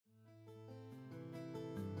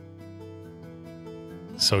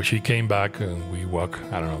So she came back and we walk,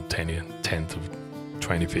 I don't know, 10 to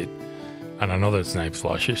 20 feet. And another snipe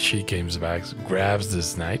flushes. She comes back, grabs the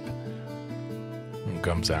snipe, and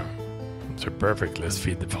comes down. So perfect, let's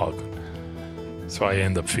feed the falcon. So I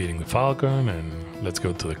end up feeding the falcon and let's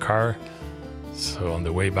go to the car. So on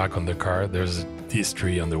the way back on the car, there's this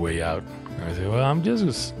tree on the way out. And I say, well, I'm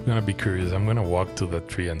just going to be curious. I'm going to walk to that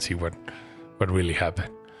tree and see what really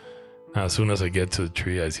happened. Now, as soon as I get to the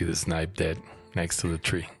tree, I see the snipe dead next to the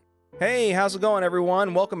tree. Hey, how's it going,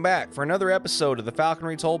 everyone? Welcome back for another episode of the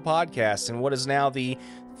Falconry Told podcast, and what is now the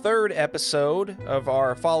third episode of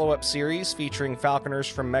our follow-up series featuring falconers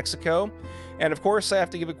from Mexico. And of course, I have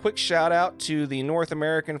to give a quick shout out to the North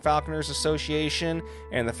American Falconers Association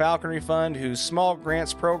and the Falconry Fund, whose small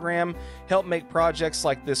grants program help make projects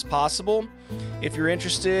like this possible. If you're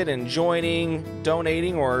interested in joining,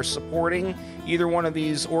 donating, or supporting either one of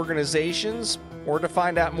these organizations, or to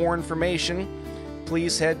find out more information,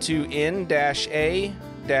 please head to n-a-f-a.com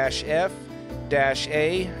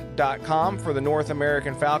for the North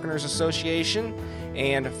American Falconers Association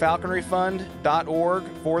and falconryfund.org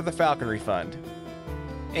for the Falconry Fund.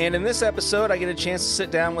 And in this episode, I get a chance to sit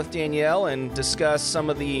down with Danielle and discuss some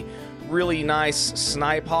of the really nice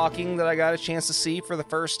snipe hawking that I got a chance to see for the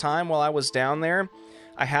first time while I was down there.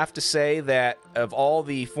 I have to say that of all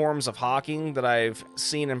the forms of hawking that I've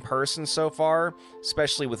seen in person so far,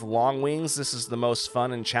 especially with long wings, this is the most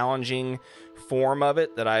fun and challenging form of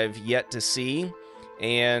it that I've yet to see.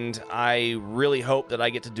 And I really hope that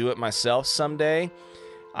I get to do it myself someday.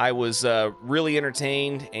 I was really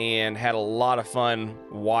entertained and had a lot of fun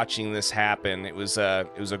watching this happen. It was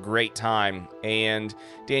a great time. And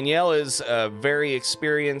Danielle is very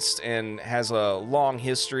experienced and has a long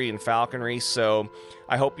history in falconry, so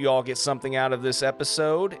I hope you all get something out of this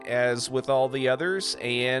episode, as with all the others,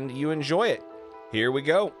 and you enjoy it. Here we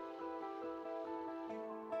go.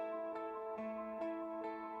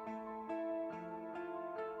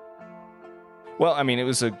 Well, I mean, it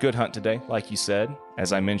was a good hunt today, like you said.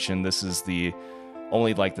 As I mentioned, this is the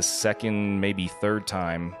second, maybe third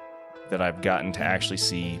time that I've gotten to actually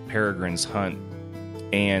see peregrines hunt.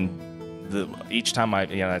 And each time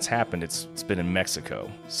that's happened, it's been in Mexico.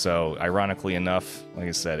 So ironically enough, like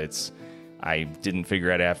I said, I didn't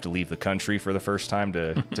figure I'd have to leave the country for the first time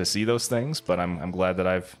to see those things, but I'm glad that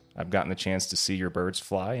I've gotten the chance to see your birds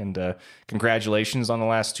fly, and congratulations on the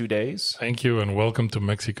last 2 days. Thank you, and welcome to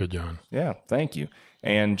Mexico, John. Yeah, thank you.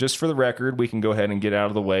 And just for the record, we can go ahead and get out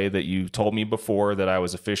of the way that you told me before that I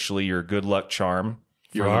was officially your good luck charm.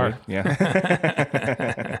 You are?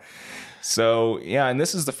 Yeah. So, yeah, and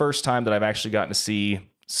this is the first time that I've actually gotten to see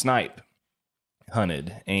snipe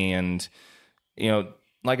hunted. And,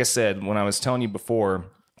 like I said, when I was telling you before,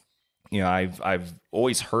 I've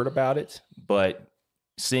always heard about it, but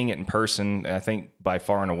seeing it in person, I think by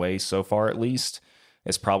far and away, so far at least,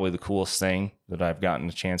 is probably the coolest thing that I've gotten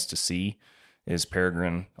a chance to see is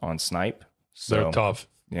peregrine on snipe. So, they're tough.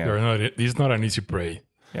 Yeah. It's not an easy prey.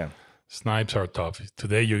 Yeah. Snipes are tough.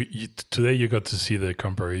 Today you got to see the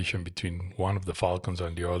comparison between one of the falcons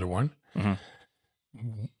and the other one.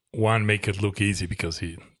 Mm-hmm. One make it look easy because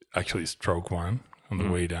he actually struck one on the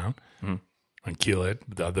way down and kill it.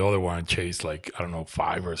 But the other one chased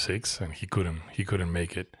 5 or 6, and he couldn't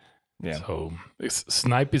make it. Yeah. So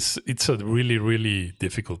snipe it's a really, really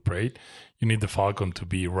difficult prey. You need the falcon to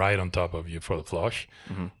be right on top of you for the flush.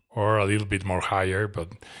 Mm-hmm. Or a little bit more higher, but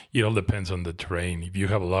it all depends on the terrain. If you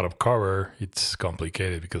have a lot of cover, it's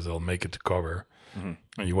complicated because they'll make it to cover. Mm-hmm.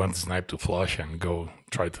 And you want the snipe to flush and go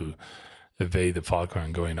try to evade the falcon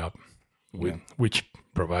and going up, which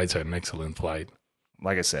provides an excellent flight.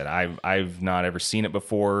 Like I said, I've not ever seen it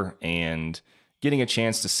before, and getting a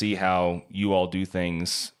chance to see how you all do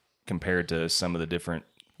things compared to some of the different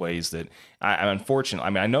ways that I'm unfortunate. I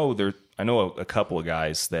mean, I know a couple of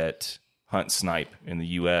guys that hunt snipe in the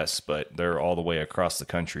U.S., but they're all the way across the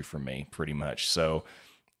country from me, pretty much. So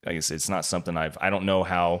I guess it's not something I don't know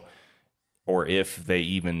how or if they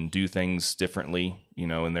even do things differently,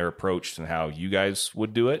 in their approach to how you guys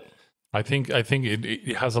would do it. I think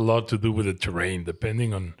it has a lot to do with the terrain,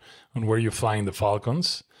 depending on where you're flying the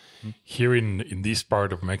falcons. Mm-hmm. Here in this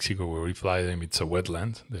part of Mexico where we fly them, it's a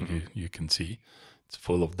wetland that you can see. It's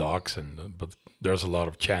full of docks, but there's a lot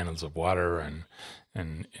of channels of water and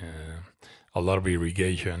a lot of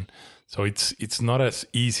irrigation. So it's not as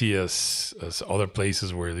easy as other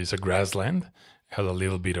places where there's a grassland, has a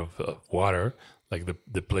little bit of water, like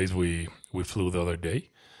the place we flew the other day.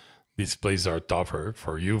 These places are tougher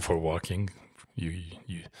for you for walking.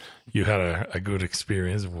 You had a good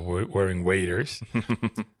experience wearing waders,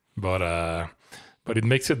 but it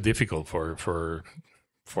makes it difficult for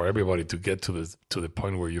for everybody to get to the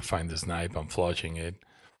point where you find the snipe and flushing it.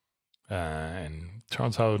 And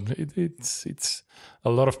turns out it's a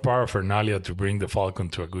lot of paraphernalia to bring the falcon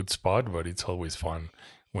to a good spot, but it's always fun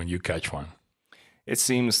when you catch one. It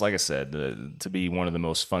seems, like I said, to be one of the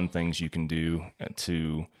most fun things you can do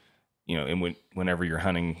to, and whenever you're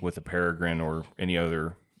hunting with a peregrine or any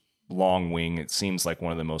other long wing, it seems like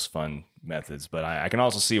one of the most fun methods. But I can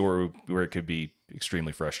also see where it could be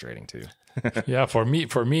extremely frustrating too. Yeah, for me,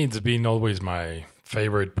 it's been always my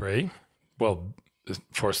favorite prey. Well,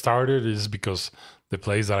 for starters, is because the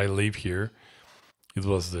place that I live here, it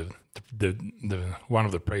was the one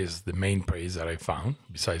of the preys, the main preys that I found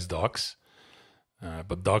besides ducks.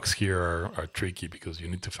 But ducks here are tricky because you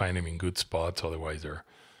need to find them in good spots. Otherwise, they're,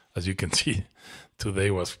 as you can see,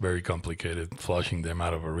 today was very complicated flushing them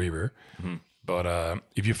out of a river. Mm-hmm. But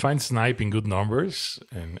if you find snipe in good numbers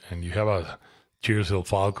and you have a Cheershill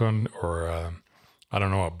falcon or I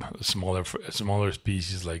don't know, a smaller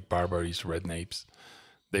species like barbaries, red napes,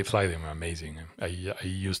 they fly them amazing. I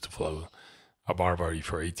used to fly a barbary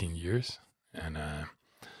for 18 years, and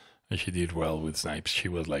she did well with snipes. She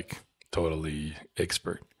was like totally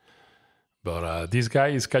expert. But this guy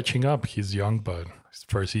is catching up. He's young, but his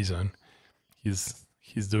first season, he's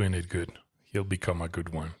doing it good. He'll become a good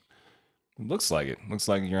one. Looks like it. Looks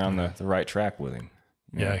like you're on the right track with him.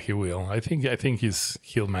 Yeah, he will. I think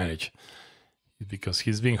he'll manage, because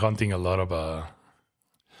he's been hunting a lot of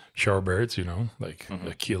shorebirds, like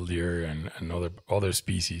the killdeer and other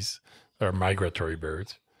species that are migratory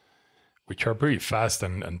birds, which are pretty fast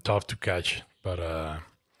and tough to catch. But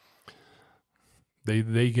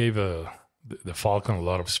they gave the falcon a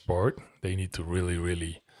lot of sport. They need to really,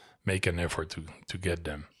 really make an effort to get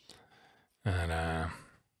them. And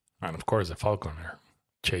of course, the falconer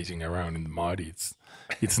chasing around in the mud,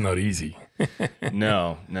 it's not easy.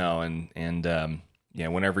 No, and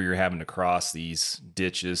whenever you're having to cross these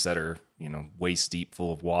ditches that are waist deep,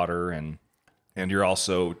 full of water, and you're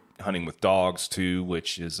also hunting with dogs too,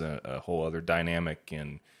 which is a whole other dynamic,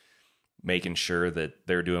 and making sure that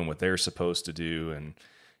they're doing what they're supposed to do,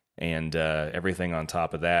 and everything on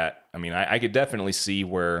top of that. I mean, I could definitely see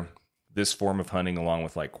where this form of hunting, along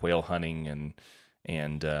with like quail hunting and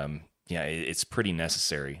it's pretty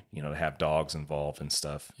necessary, to have dogs involved and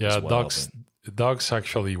stuff. Yeah, as well. dogs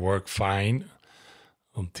actually work fine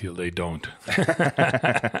until they don't.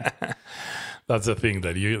 That's the thing,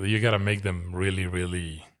 that you got to make them really,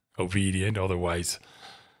 really obedient. Otherwise,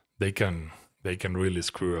 they can really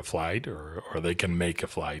screw a flight, or they can make a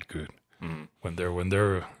flight good. Mm. When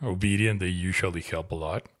they're obedient, they usually help a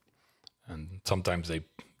lot. And sometimes have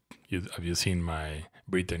you seen my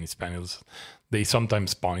Brittany Spaniels? They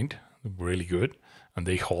sometimes point really good, and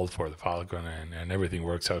they hold for the falcon, and everything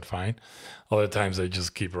works out fine. Other times they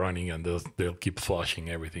just keep running, and they'll keep flushing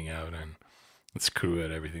everything out and screw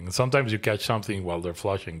at everything. And sometimes you catch something while they're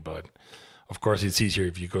flushing, but of course it's easier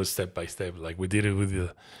if you go step by step, like we did it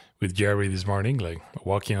with Jerry this morning, like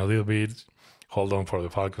walking a little bit, hold on for the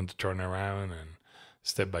falcon to turn around, and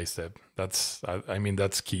step by step. That's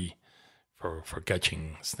key for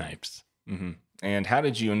catching snipes. Mm-hmm. And how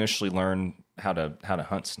did you initially learn how to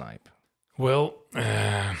hunt snipe? Well,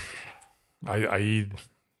 I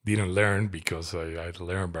didn't learn, because I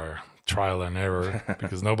learned by trial and error,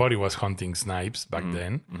 because nobody was hunting snipes back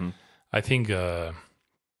then. Mm-hmm. I think I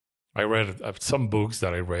read some books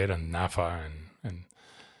that I read on NAFA, and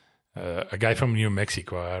a guy from New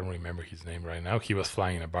Mexico, I don't remember his name right now, he was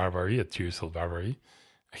flying a barbary, a Cheershill barbary.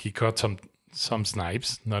 He caught some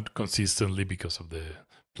snipes, not consistently because of the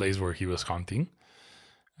place where he was hunting.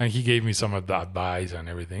 And he gave me some of the advice and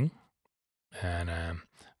everything. And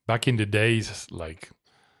back in the days, like,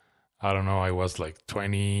 I don't know, I was like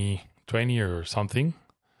 20 or something.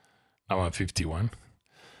 Now I'm 51,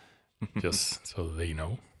 just so they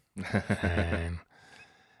know. And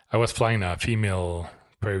I was flying a female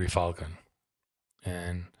prairie falcon.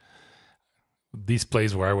 And this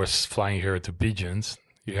place where I was flying here to pigeons,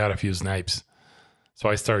 you had a few snipes. So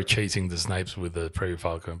I started chasing the snipes with the prairie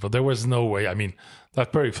falcon. But there was no way. I mean,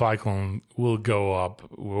 that prairie falcon will go up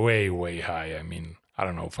way, way high. I mean, I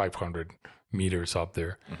don't know, 500 meters up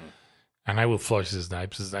there. Mm-hmm. And I will flush the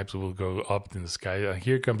snipes. The snipes will go up in the sky. And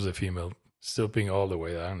here comes the female, stooping all the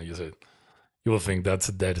way down. You will think that's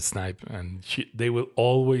a dead snipe. And they will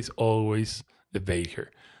always evade her.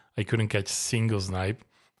 I couldn't catch a single snipe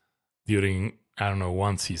during, I don't know,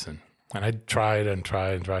 one season. And I tried.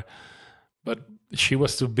 But she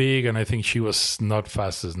was too big, and I think she was not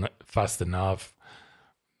fast enough.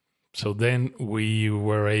 So then we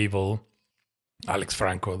were able, Alex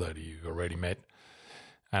Franco, that you already met,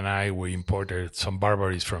 and we imported some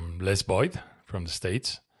barbaries from Les Boyd, from the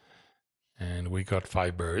States. And we got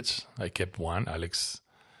 5 birds. I kept one. Alex,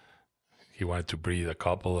 he wanted to breed a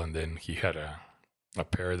couple, and then he had a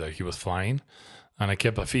pair that he was flying. And I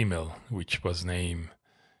kept a female, which was named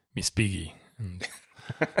Miss Piggy. And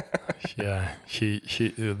yeah,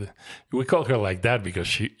 we call her like that because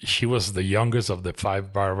she was the youngest of the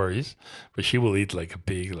 5 barbaries, but she will eat like a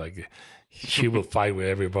pig. Like she will fight with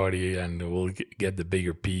everybody and will get the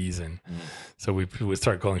bigger piece. And so we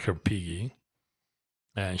started calling her Piggy.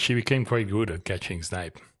 And she became quite good at catching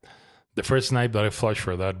snipe. The first snipe that I flushed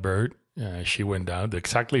for that bird, she went down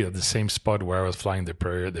exactly at the same spot where I was flying the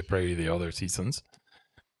prairie the other seasons.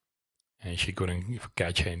 And she couldn't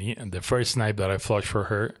catch any. And the first snipe that I flushed for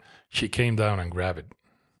her, she came down and grabbed it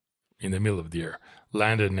in the middle of the air.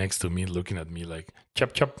 Landed next to me, looking at me like,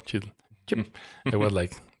 chop, chop, chip. I was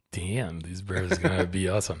like, damn, this bird is going to be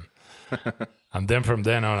awesome. And then from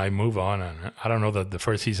then on, I move on. And I don't know that the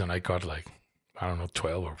first season I caught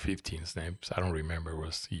 12 or 15 snipes. I don't remember. It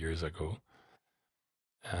was years ago.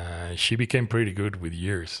 She became pretty good with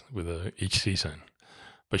years, with each season.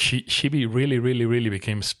 But she really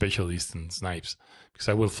became specialist in snipes because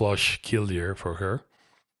I will flush killdeer for her,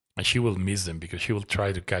 and she will miss them because she will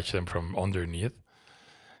try to catch them from underneath,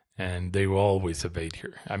 and they will always evade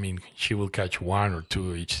her. I mean, she will catch 1 or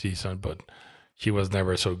 2 each season, but she was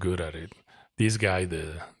never so good at it. This guy,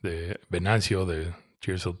 the Venancio, the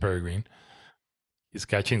Tearsel peregrine, he's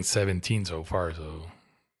catching 17 so far, so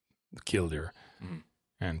killdeer,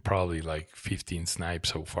 and probably like 15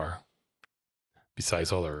 snipes so far.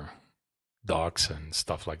 Besides other dogs and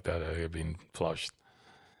stuff like that have been flushed.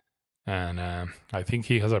 And I think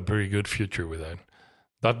he has a pretty good future with that.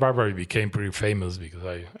 That barbary became pretty famous because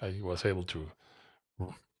I was able to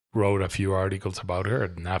wrote a few articles about her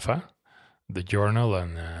at NAFA, the journal,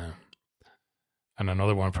 and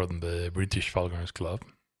another one from the British Falconers Club.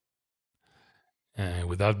 And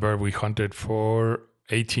with that bird, we hunted for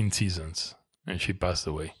 18 seasons, and she passed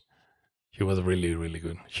away. She was really, really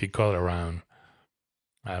good. She caught around,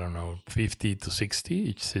 50 to 60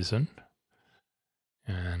 each season.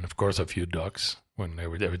 And of course, a few ducks.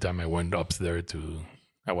 Every time I went up there to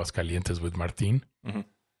Aguascalientes with Martin,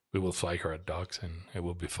 we will fly her at ducks, and it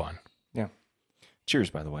will be fun. Yeah.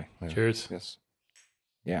 Cheers, by the way. Cheers. Yes.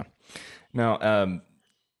 Yeah. Now,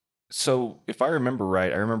 so if I remember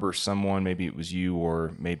right, I remember someone, maybe it was you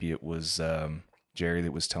or maybe it was Jerry,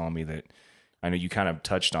 that was telling me that, I know you kind of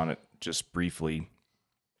touched on it just briefly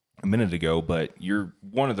a minute ago, but you're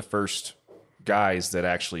one of the first guys that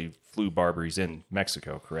actually flew barbaries in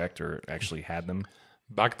Mexico, correct? Or actually had them?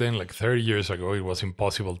 Back then, like 30 years ago, it was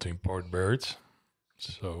impossible to import birds.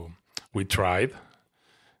 So we tried.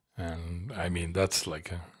 And I mean, that's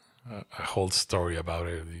like a whole story about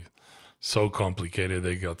it. So complicated.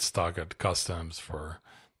 They got stuck at customs for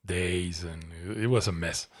days, and it was a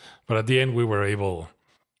mess. But at the end, we were able,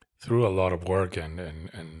 through a lot of work and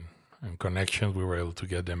connections, we were able to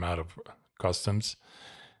get them out of customs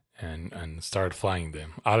and start flying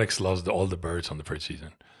them. Alex lost all the birds on the first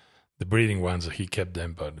season. The breeding ones, he kept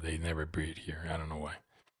them, but they never breed here. I don't know why.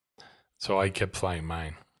 So I kept flying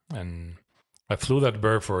mine. And I flew that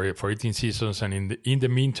bird for 18 seasons. And in the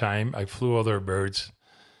meantime, I flew other birds.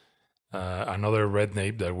 Another red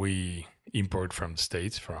nape that we import from the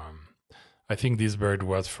States I think this bird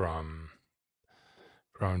was from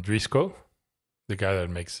Driscoll, the guy that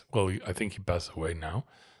makes, I think he passed away now.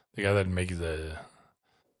 The guy that makes the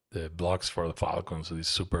blocks for the falcons, so these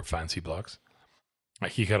super fancy blocks.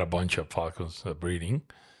 He had a bunch of falcons breeding,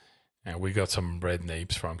 and we got some red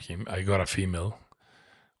napes from him. I got a female,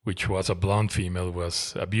 which was a blonde female,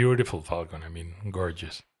 was a beautiful falcon. I mean,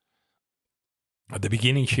 gorgeous. At the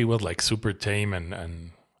beginning, she was like super tame,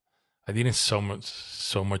 and I didn't so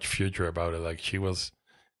much future about it. Like she was,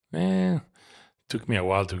 took me a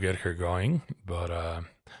while to get her going, but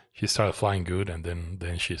she started flying good, and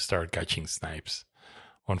then she started catching snipes.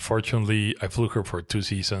 Unfortunately, I flew her for 2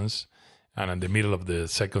 seasons, and in the middle of the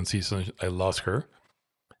second season, I lost her.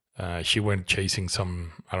 She went chasing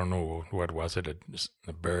some, I don't know what was it,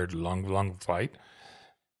 a bird, long flight,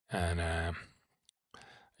 and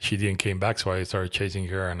she didn't came back, so I started chasing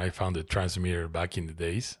her, and I found the transmitter back in the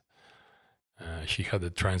days. She had the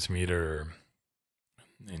transmitter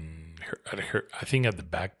in her, I think at the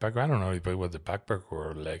backpack. I don't know if it was the backpack or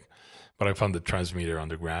her leg, but I found the transmitter on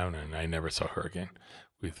the ground, and I never saw her again.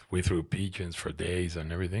 We threw pigeons for days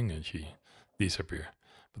and everything, and she disappeared.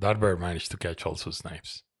 But that bird managed to catch also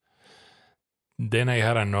snipes. Then I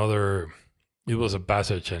had another, it was a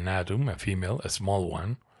passage anatum, a female, a small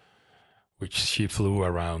one, which she flew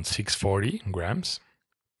around 640 grams.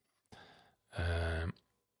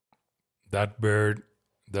 That bird,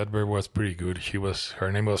 That bird was pretty good.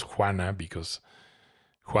 Her name was Juana because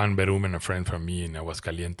Juan Berumen, a friend from me in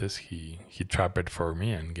Aguascalientes, he trapped it for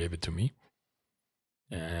me and gave it to me.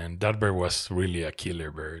 And that bird was really a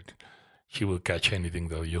killer bird. She will catch anything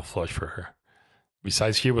that you'll flush for her.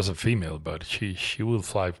 Besides, she was a female, but she will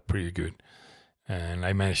fly pretty good. And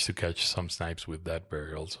I managed to catch some snipes with that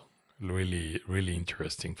bird also. Really, really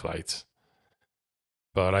interesting flights.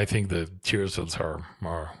 But I think the tearsels are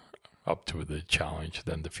more up to the challenge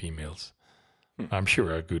than the females. I'm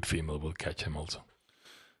sure a good female will catch them also.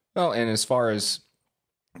 Well, and as far as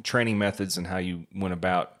training methods and how you went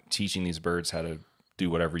about teaching these birds how to do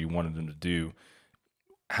whatever you wanted them to do,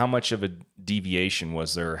 how much of a deviation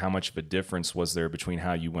was there? How much of a difference was there between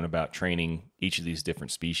how you went about training each of these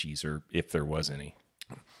different species, or if there was any?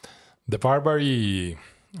 The barbary,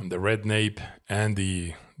 the red nape, and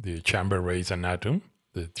the chamber rays anatum,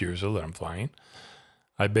 the tearsel that I'm flying,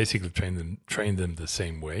 I basically train them the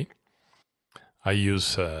same way. I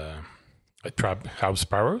use I trap house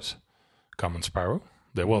sparrows, common sparrow,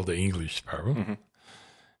 the English sparrow,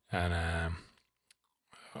 and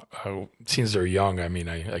since they're young, I mean,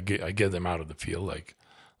 I get them out of the field,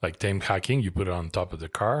 like tame hacking. You put it on top of the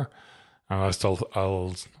car, and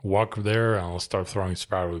I'll walk there and I'll start throwing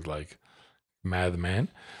sparrows like madman,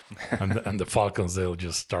 and the falcons, they'll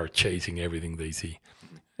just start chasing everything they see,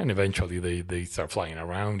 and eventually they start flying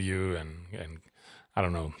around you, and I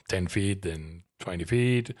don't know, 10 feet, then 20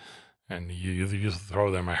 feet, and you just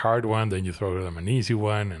throw them a hard one, then you throw them an easy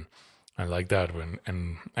one, and like that.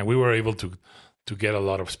 And we were able to get a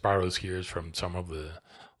lot of sparrows here from some of the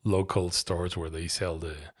local stores where they sell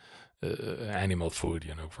the animal food,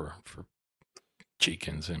 for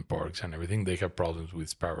chickens and porks and everything. They have problems with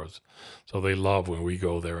sparrows, so they love when we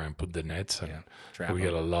go there and put the nets, and we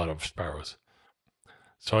get a lot of sparrows.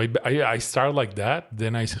 So I start like that,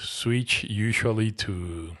 then I switch usually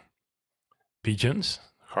to pigeons,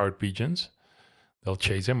 hard pigeons. They'll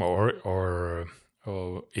chase them, or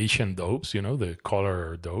Asian dopes, the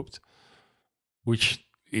color dopes, which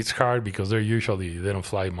it's hard because they don't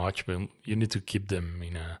fly much, but you need to keep them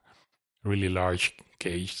in a really large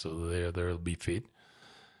cage so they'll be fit.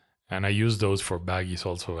 And I use those for baggies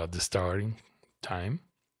also at the starting time.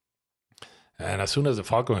 And as soon as the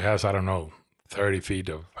falcon has, 30 feet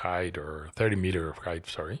of height, or 30 meter of height,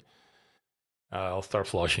 I'll start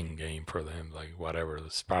flushing game for them, like whatever, the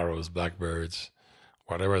sparrows, blackbirds,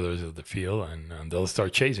 whatever there's at the field, and they'll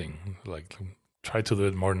start chasing. Like, try to do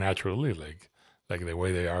it more naturally, like the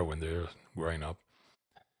way they are when they're growing up.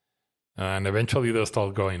 And eventually they'll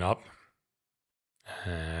start going up.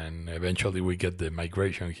 And eventually we get the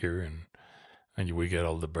migration here, and we get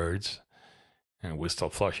all the birds, and we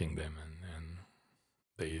start flushing them, and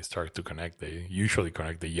they start to connect. They usually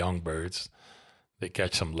connect the young birds. They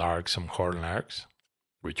catch some larks, some horned larks,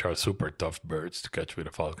 which are super tough birds to catch with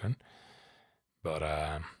a falcon.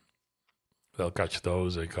 But they'll catch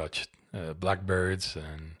those. They catch blackbirds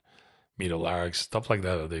and meadowlarks, stuff like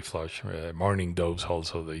that they flush. Mourning doves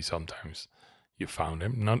also, you found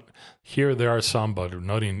them. Not here, there are some, but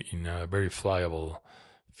not in very flyable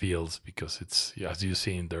fields, because it's, as you've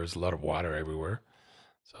seen, there's a lot of water everywhere.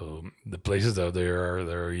 So the places that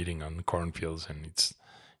they're eating on the cornfields, and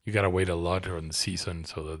you gotta wait a lot on the season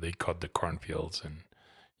so that they cut the cornfields and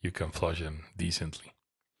you can flush them decently.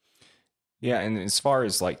 Yeah, and as far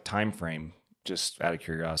as like time frame, just out of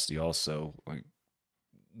curiosity, also, like,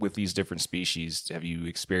 with these different species, have you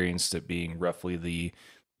experienced it being roughly the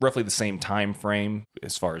same time frame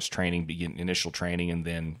as far as training, initial training, and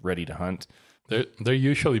then ready to hunt? They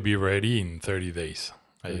usually be ready in 30 days,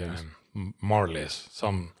 more or less.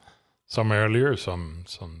 Some earlier, some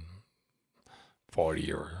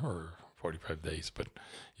 40 or 45 days. But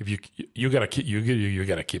if you gotta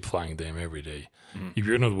keep flying them every day. If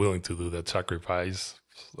you're not willing to do that sacrifice,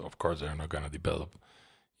 of course they're not gonna develop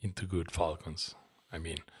into good falcons. I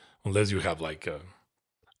mean, unless you have like a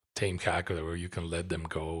tame hacker where you can let them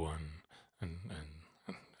go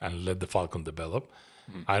and let the falcon develop.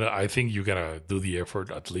 I think you gotta do the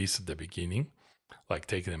effort at least at the beginning, like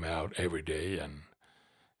taking them out every day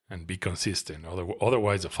and be consistent.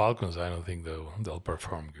 Otherwise, the falcons, I don't think they'll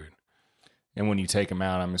perform good. And when you take them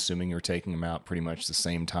out, I'm assuming you're taking them out pretty much the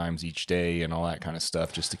same times each day and all that kind of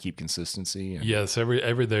stuff, just to keep consistency. Yes,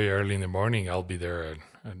 every day early in the morning, I'll be there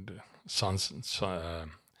at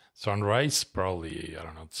sunrise, probably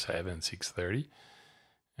 6:30,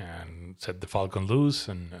 and set the falcon loose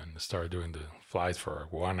and start doing the flights for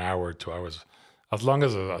 1 hour, 2 hours. As long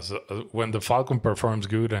as when the falcon performs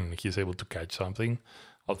good and he's able to catch something,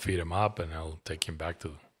 I'll feed him up and I'll take him back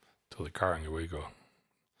to the car and away we go.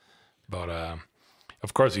 But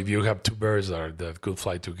Of course, if you have two birds that could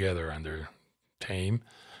fly together and they're tame,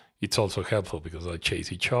 it's also helpful because they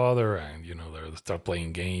chase each other and they start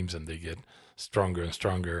playing games and they get stronger and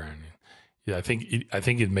stronger. And yeah, I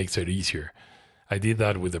think it makes it easier. I did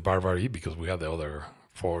that with the barbary because we had the other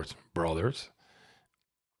 4 brothers.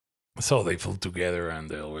 So they flew together and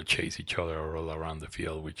they would chase each other all around the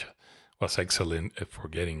field, which was excellent for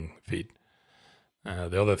getting fit.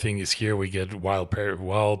 The other thing is here we get wild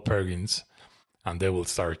peregrines, and they will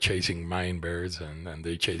start chasing mine birds, and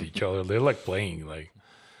they chase each other. They're like playing like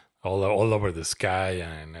all over the sky,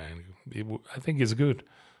 and I think it's good,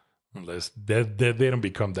 unless they don't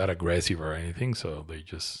become that aggressive or anything. So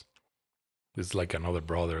it's like another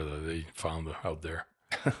brother that they found out there.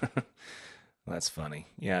 That's funny.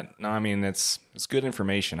 Yeah, no, I mean it's good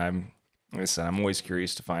information. Like I said, I'm always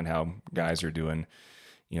curious to find how guys are doing,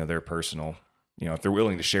 their personal, if they're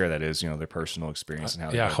willing to share, that is, their personal experience and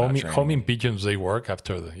how. Yeah, homing pigeons, they work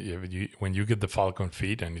after when you get the falcon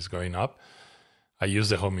feet and it's going up. I use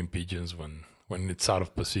the homing pigeons when it's out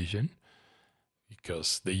of position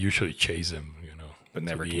because they usually chase them, but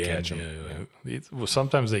never can catch them. Well,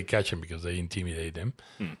 sometimes they catch them because they intimidate them,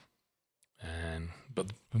 but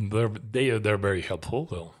they're very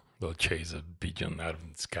helpful. They'll chase a pigeon out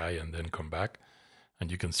of the sky and then come back,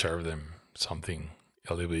 and you can serve them something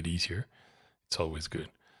a little bit easier. It's always good.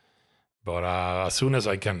 But as soon as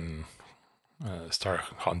I can start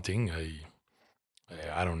hunting,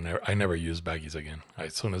 I never use baggies again.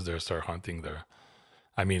 As soon as they start hunting,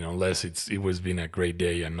 unless it was been a great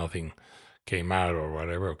day and nothing came out or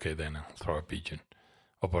whatever, okay, then I'll throw a pigeon.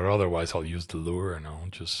 But otherwise, I'll use the lure and I'll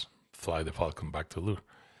just fly the falcon back to lure.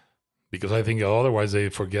 Because I think otherwise they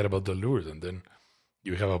forget about the lures, and then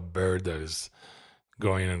you have a bird that is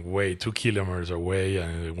going away 2 kilometers away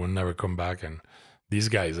and it will never come back. And these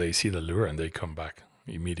guys, they see the lure and they come back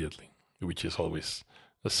immediately, which is always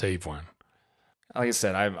a safe one. Like I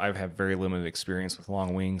said, I've had very limited experience with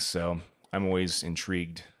long wings, so I'm always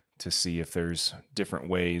intrigued to see if there's different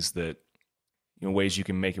ways that, ways you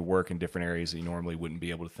can make it work in different areas that you normally wouldn't be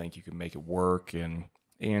able to think you could make it work. And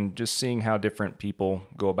just seeing how different people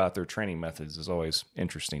go about their training methods is always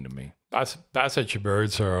interesting to me. Passage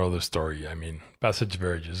birds are all the story. I mean, passage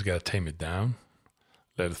birds, you just got to tame it down,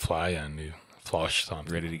 let it fly, and you flush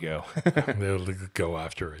something. Ready to go. They'll go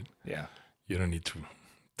after it. Yeah. You don't need to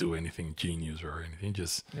do anything genius or anything.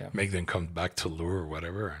 Just make them come back to lure or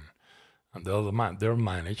whatever, and they'll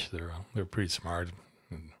manage. They're pretty smart.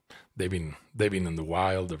 And they've been in the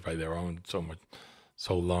wild by their own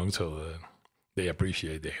so long, so they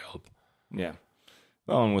appreciate the help. Yeah.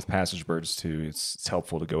 Well, and with passage birds too, it's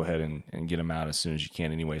helpful to go ahead and get them out as soon as you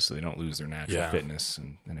can anyway, so they don't lose their natural fitness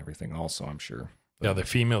and everything also, I'm sure. But, yeah, the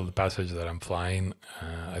female passage that I'm flying,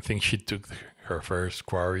 I think she took her first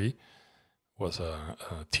quarry was a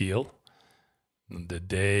teal the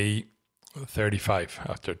day 35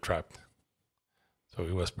 after trapped. So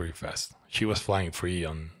it was pretty fast. She was flying free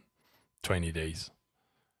on 20 days.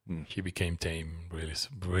 She became tame really,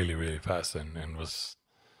 really, really fast and was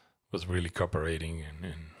really cooperating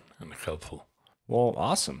and helpful. Well,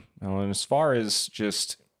 awesome. And as far as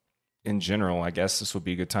just in general, I guess this would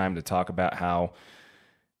be a good time to talk about how,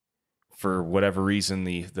 for whatever reason,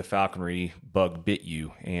 the falconry bug bit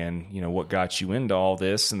you, and what got you into all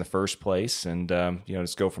this in the first place, and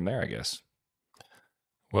just go from there, I guess.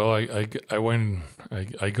 Well,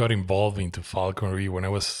 I got involved into falconry when I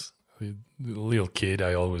was a little kid.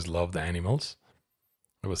 I always loved animals.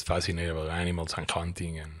 I was fascinated about animals and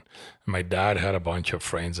hunting, and my dad had a bunch of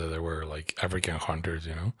friends that were like African hunters,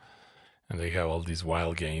 and they have all these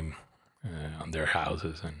wild game on their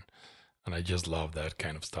houses, and I just loved that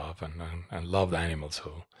kind of stuff and loved animals.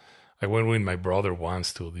 So I went with my brother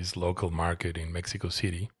once to this local market in Mexico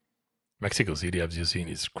City. Mexico City, as you've seen,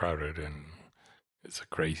 is crowded and it's a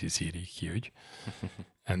crazy city, huge.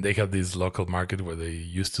 And they have this local market where they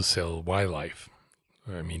used to sell wildlife.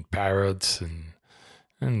 I mean, parrots and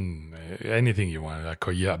anything you want,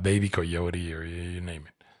 a baby coyote or you name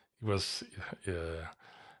it. It was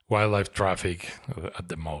wildlife traffic at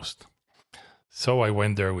the most. So I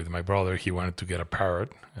went there with my brother. He wanted to get a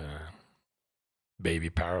parrot,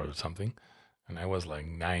 baby parrot or something. And I was like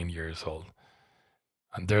 9 years old.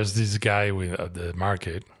 And there's this guy at the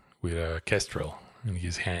market with a kestrel in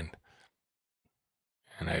his hand.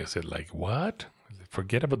 And I said, like, what?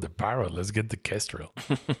 Forget about the parrot. Let's get the kestrel.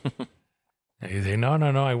 And he said, no,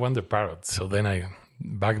 I want the parrot. So then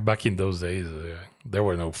back in those days, there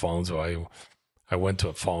were no phones. So I went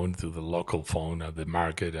to the local phone at the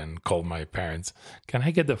market and called my parents. Can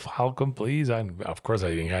I get the falcon, please? And of course, I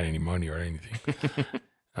didn't have any money or anything.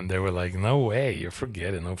 And they were like, no way, you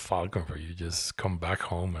forget it, no falcon for you. Just come back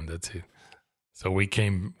home and that's it. So we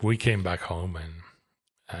came back home,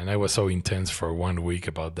 and I was so intense for 1 week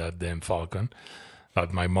about that damn falcon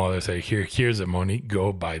that my mother said, here's the money,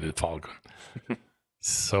 go buy the falcon.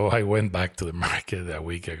 So I went back to the market a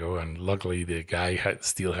week ago, and luckily the guy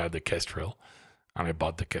still had the kestrel, and I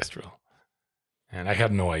bought the kestrel. And I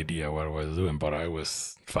had no idea what I was doing, but I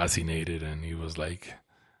was fascinated, and it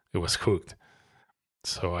was hooked.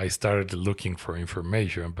 So I started looking for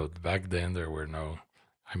information, but back then there were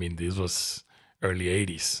this was early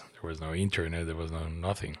 80s. There was no internet, there was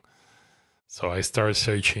nothing. So I started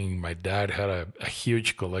searching. My dad had a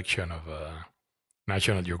huge collection of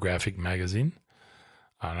National Geographic magazine,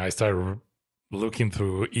 and I started looking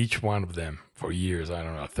through each one of them for years. I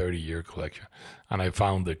don't know, a 30-year collection. And I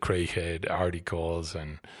found the Craighead articles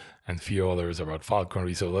and a few others about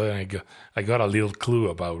falconry. So then I got a little clue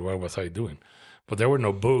about what was I doing. But there were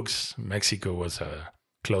no books. Mexico was a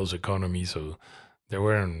closed economy, so there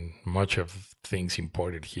weren't much of things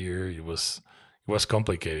imported here. It was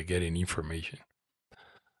complicated getting information.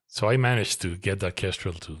 So I managed to get that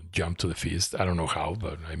kestrel to jump to the feast. I don't know how,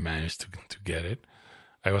 but I managed to get it.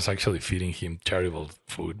 I was actually feeding him terrible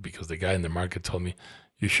food because the guy in the market told me,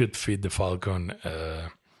 you should feed the falcon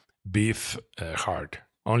beef heart,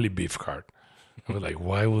 only beef heart. I was like,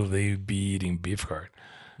 why will they be eating beef heart?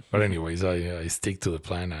 But anyways, I stick to the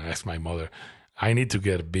plan and ask my mother, I need to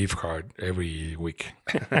get a beef heart every week.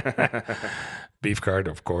 Beef heart,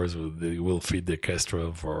 of course, will feed the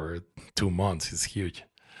kestrel for 2 months. It's huge.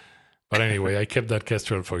 But anyway, I kept that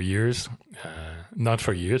kestrel for years. Not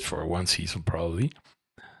for years, for 1 season probably.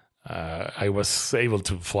 I was able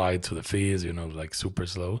to fly to the feast, like super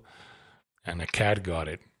slow. And a cat got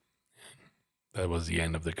it. That was the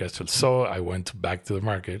end of the kestrel. So I went back to the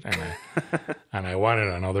market and I wanted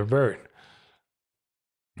another bird.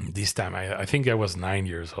 This time, I think I was 9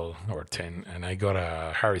 years old or 10, and I got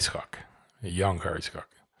a Harris hawk, a young Harris hawk.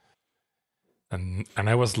 And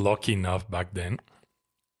I was lucky enough back then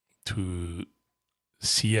to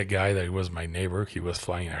see a guy that was my neighbor. He was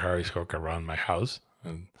flying a Harris hawk around my house.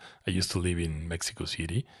 And I used to live in Mexico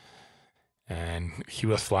City. And he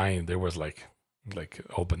was flying. There was like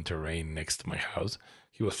open terrain next to my house.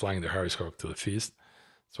 He was flying the Harris hawk to the feast.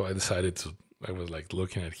 So I decided I was like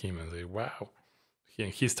looking at him and say, wow.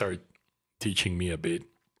 He started teaching me a bit.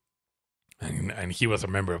 And he was a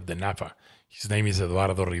member of the NAFA. His name is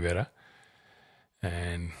Eduardo Rivera.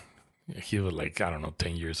 And he was like, I don't know,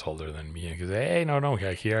 10 years older than me. And he said, hey, no,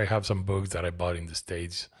 here I have some books that I bought in the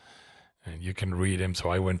States. And you can read them. So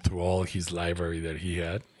I went through all his library that he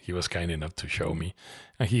had. He was kind enough to show me.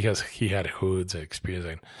 And he had hoods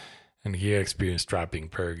experience, and he had experience trapping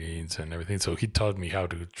peregrines and everything. So he taught me how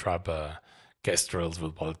to trap kestrels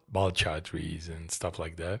with ball trees and stuff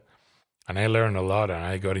like that. And I learned a lot, and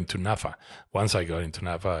I got into NAFA. Once I got into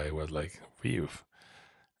NAFA, I was like, phew.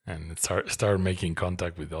 And started making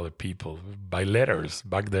contact with other people by letters.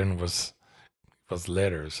 Back then was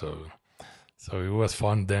letters, so it was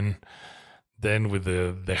fun. Then with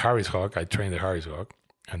the Harris hawk, I trained the Harris hawk.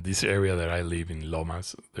 And this area that I live in,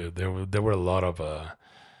 Lomas, there were a lot of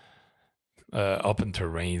open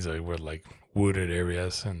terrains. They were like wooded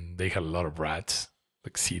areas, and they had a lot of rats,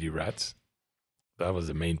 like city rats. That was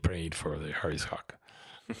the main prey for the Harris hawk.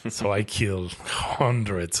 So I killed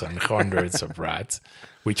hundreds and hundreds of rats,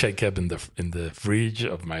 which I kept in the fridge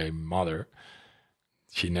of my mother.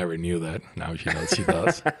 She never knew that. Now she knows she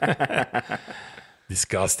does.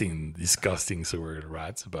 Disgusting sewer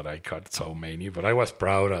rats, but I caught so many. But I was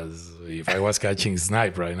proud as if I was catching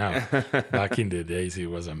snipe right now. Back in the days, it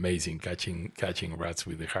was amazing catching rats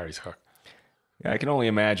with the Harris hawk. Yeah, I can only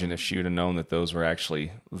imagine if she would have known that those were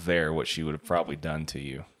actually there, what she would have probably done to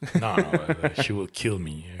you. No, she will kill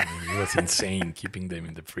me. I mean, it was insane keeping them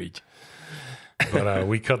in the fridge. But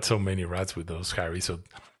we caught so many rats with those Harris.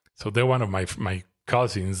 So then one of my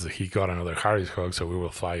cousins, he got another Harris hawk, so we will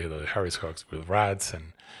fly the Harris hawks with rats,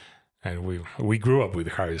 and we grew up with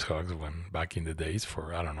Harris hawks back in the days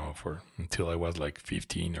for until I was like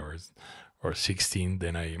 15 or 16.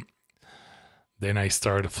 Then I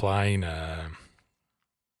started flying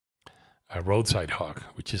a roadside hawk,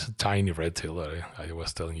 which is a tiny red tail that I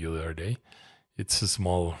was telling you the other day. It's a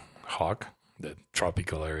small hawk, the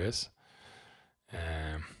tropical areas.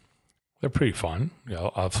 They're pretty fun.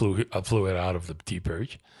 I flew it out of the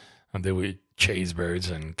T-perch, and they would chase birds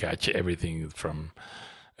and catch everything from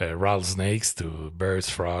rattlesnakes to birds,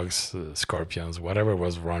 frogs, scorpions, whatever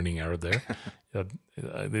was running out there.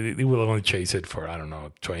 They will only chase it for,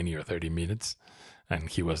 20 or 30 minutes, and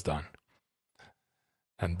he was done.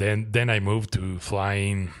 And then I moved to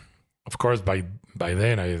flying of course, by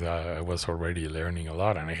then I was already learning a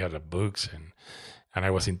lot, and I had books, and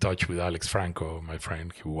I was in touch with Alex Franco, my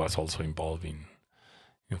friend, who was also involved in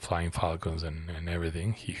flying falcons and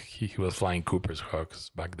everything. He was flying Cooper's Hawks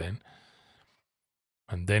back then.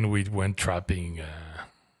 And then we went trapping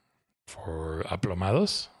for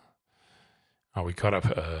aplomados. And we caught up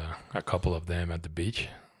a couple of them at the beach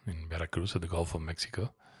in Veracruz at the Gulf of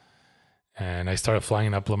Mexico. And I started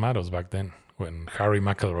flying aplomados back then when Harry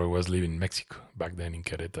McElroy was living in Mexico back then in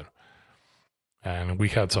Querétaro. And we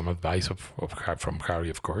had some advice from Harry,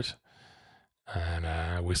 of course.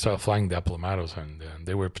 And we started flying the aplomados, and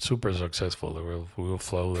they were super successful. We will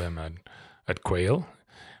flow them at quail,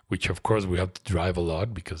 which of course we have to drive a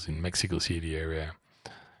lot because in Mexico City area,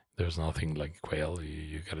 there's nothing like quail.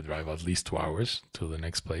 You got to drive at least 2 hours to the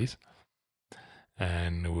next place.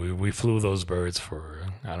 And we flew those birds for,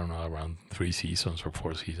 I don't know, around 3 seasons or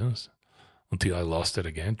 4 seasons until I lost it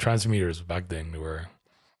again. Transmitters back then were,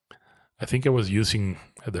 I think I was using,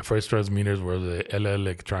 the first transmitters were the LL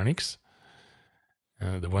Electronics.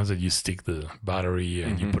 The ones that you stick the battery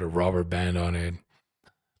and you put a rubber band on it,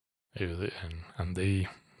 and they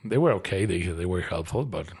were okay. They were helpful,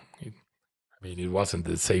 but it wasn't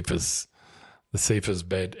the safest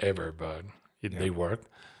bet ever. But they worked,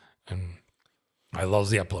 and I lost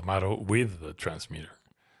the aplomado with the transmitter.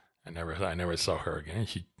 I never saw her again.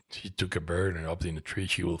 She took a bird and up in the tree.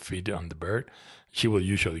 She will feed on the bird. She will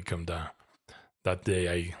usually come down. That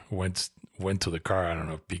day I went to the car, I don't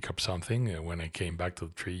know, pick up something. And when I came back to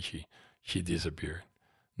the tree, she disappeared.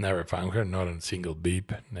 Never found her, not a single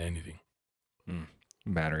beep, anything.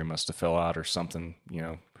 Battery must have fell out or something,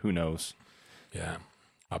 who knows. Yeah.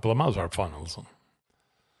 Aplomados are fun also.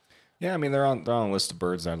 Yeah, I mean, they're on a list of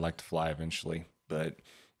birds that I'd like to fly eventually. But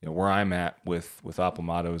where I'm at with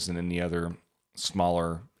aplomados and any other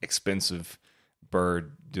smaller, expensive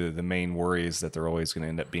bird, the main worry is that they're always going to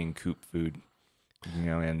end up being coop food.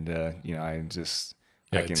 It's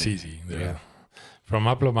easy. Yeah. From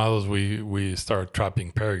aplomados, we start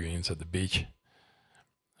trapping peregrines at the beach,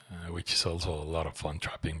 which is also a lot of fun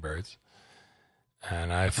trapping birds.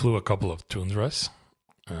 And I flew a couple of tundras.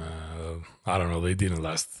 I don't know, they didn't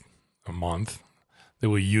last a month. They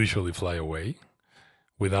will usually fly away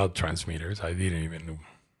without transmitters. I didn't even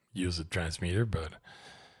use a transmitter, but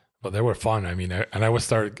they were fun. I mean, I was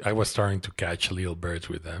starting to catch little birds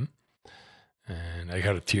with them. And I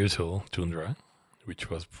had a tearsil tundra, which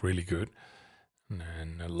was really good.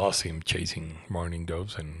 And I lost him chasing mourning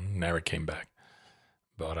doves and never came back.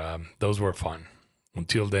 But those were fun.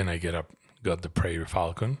 Until then, I got the prairie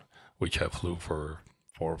falcon, which I flew for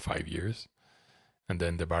 4 or 5 years. And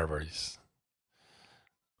then the barbaries.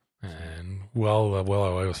 And while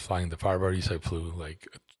I was flying the barbaries, I flew like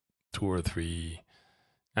 2 or 3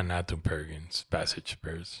 anatom peregrines, passage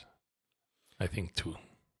birds. I think 2.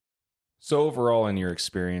 So overall, in your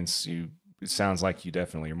experience, it sounds like you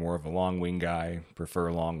definitely are more of a long wing guy,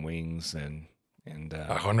 prefer long wings, and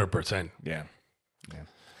 100%. Yeah.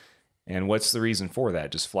 And what's the reason for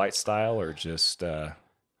that? Just flight style, or just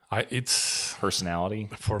it's personality?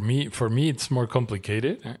 For me, it's more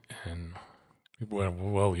complicated, and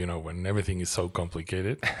when everything is so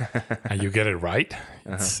complicated and you get it right,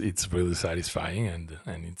 it's really satisfying and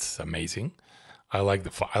it's amazing. I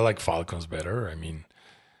like falcons better. I mean,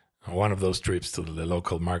 one of those trips to the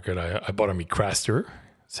local market, I bought a Micraster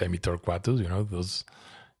semi-torquatus, those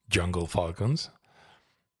jungle falcons,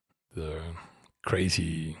 the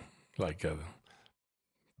crazy, like a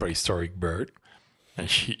prehistoric bird. And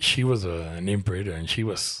she was an imprint, and she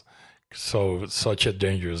was such a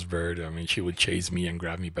dangerous bird. I mean, she would chase me and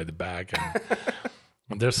grab me by the back,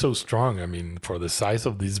 and they're so strong. I mean, for the size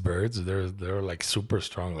of these birds, they're like super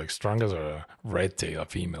strong, like strong as a red tail, a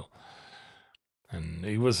female. And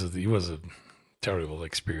it was a terrible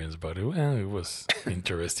experience, but it was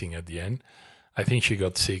interesting at the end. I think she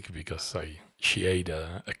got sick because she ate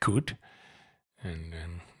a coot, and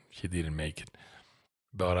she didn't make it.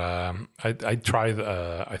 But I tried.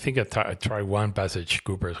 I think I tried one passage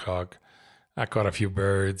Cooper's Hawk. I caught a few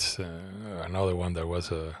birds. Another one that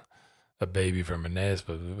was a baby from a nest,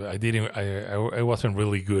 but I didn't. I wasn't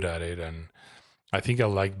really good at it, and I think I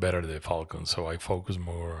liked better the falcons, so I focused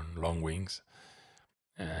more on long wings.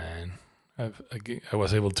 And I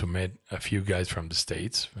was able to meet a few guys from the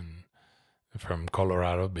States, from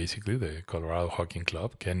Colorado, basically, the Colorado Hawking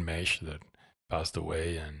Club, Ken Mesh, that passed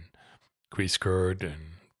away, and Chris Kurt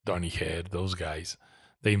and Donnie Head, those guys.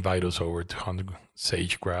 They invite us over to hunt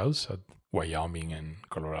sage grouse at Wyoming and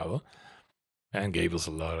Colorado, and gave us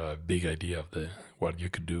a big idea of what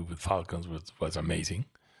you could do with falcons, was amazing.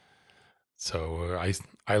 So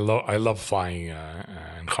I love flying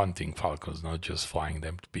and hunting falcons, not just flying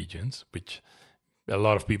them to pigeons, which a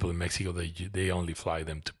lot of people in Mexico, they only fly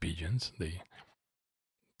them to pigeons,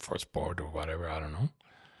 for sport or whatever, I don't know.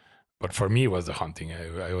 But for me, it was the hunting.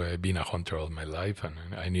 I've been a hunter all my life,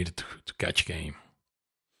 and I needed to catch game,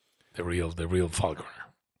 the real falconer.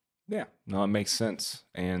 Yeah, no, it makes sense.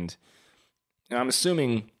 And I'm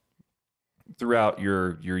assuming throughout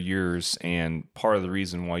your years, and part of the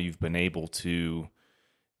reason why you've been able to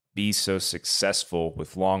be so successful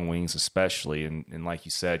with long wings, especially, and like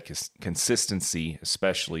you said, consistency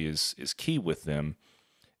especially is key with them.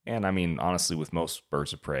 And I mean, honestly, with most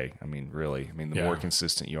birds of prey, I mean, really, the more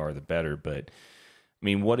consistent you are, the better. But I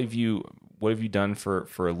mean, what have you done for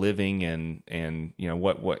a living, and you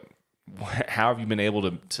know, how have you been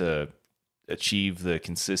able to achieve the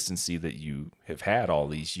consistency that you have had all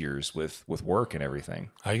these years with work and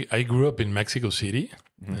everything? I grew up in Mexico City,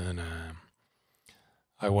 and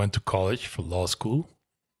I went to college for law school,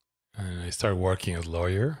 and I started working as a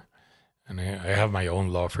lawyer, and I have my own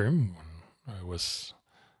law firm.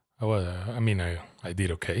 I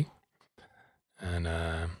did okay. And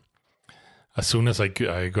as soon as I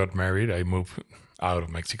got married, I moved out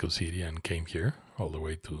of Mexico City and came here all the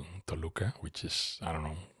way to Toluca, which is, I don't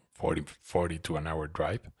know, 40 to an hour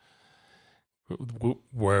drive,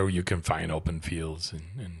 where you can find open fields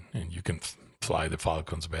and you can fly the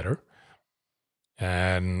falcons better.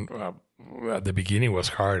 And at the beginning it was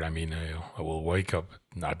hard. I mean, I will wake up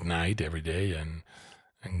at night every day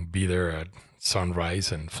and be there at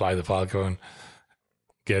sunrise and fly the falcon,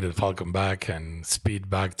 get the falcon back and speed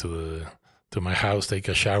back to my house, take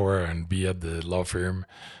a shower and be at the law firm,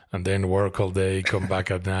 and then work all day, come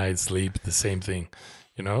back at night, sleep, the same thing,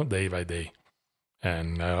 you know, day by day.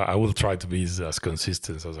 And I will try to be as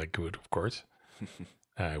consistent as I could, of course,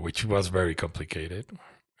 which was very complicated.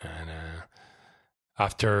 And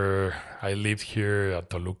after I lived here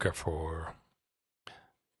at Toluca for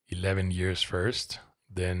 11 years first,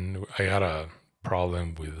 then I had a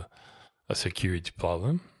problem with a security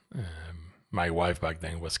problem. My wife back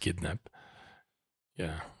then was kidnapped.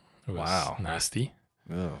 Yeah, it was nasty.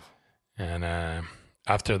 Oh. And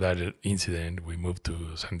after that incident, we moved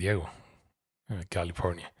to San Diego,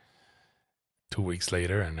 California. 2 weeks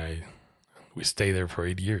later, and we stayed there for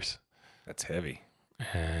 8 years. That's heavy.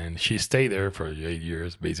 And she stayed there for 8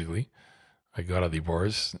 years, basically. I got a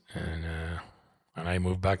divorce, and I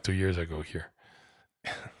moved back 2 years ago here.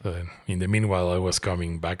 But in the meanwhile, I was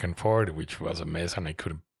coming back and forth, which was a mess, and I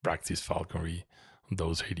couldn't practice falconry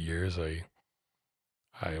those 8 years. I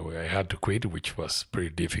had to quit, which was pretty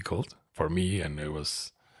difficult for me, and I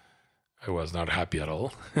was not happy at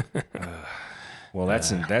all. Well,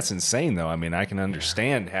 that's insane, though. I mean, I can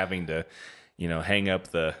understand having to, you know, hang up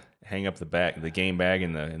the game bag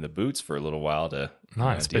in the boots for a little while to. No,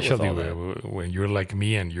 especially when you're like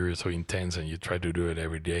me and you're so intense and you try to do it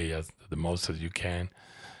every day as the most as you can.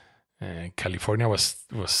 And California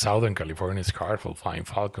Southern California is hard for flying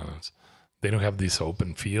falcons. They don't have these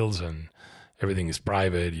open fields and everything is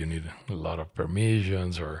private. You need a lot of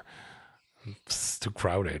permissions, or it's too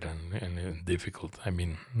crowded and difficult. I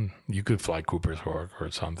mean, you could fly Cooper's Hawk or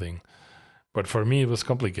something. But for me, it was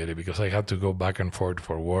complicated because I had to go back and forth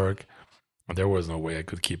for work. There was no way I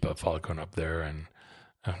could keep a falcon up there and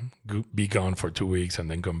be gone for 2 weeks and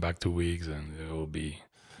then come back 2 weeks, and it will be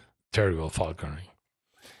terrible falconry.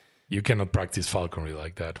 You cannot practice falconry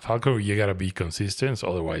like that. Falconry, you gotta be consistent,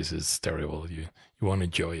 otherwise it's terrible. You won't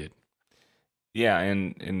enjoy it. Yeah,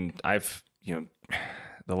 and I've, you know,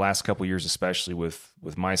 the last couple of years, especially with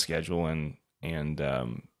my schedule and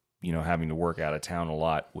you know, having to work out of town a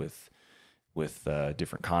lot with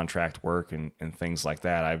different contract work and things like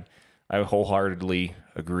that, I wholeheartedly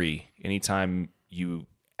agree. Anytime you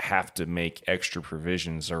have to make extra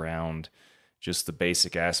provisions around just the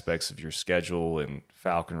basic aspects of your schedule and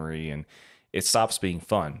falconry, and it stops being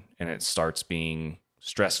fun and it starts being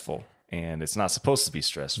stressful, and it's not supposed to be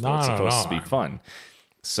stressful. It's supposed to be fun.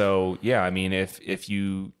 So yeah, I mean, if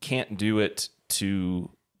you can't do it to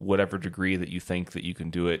whatever degree that you think that you can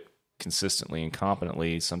do it consistently and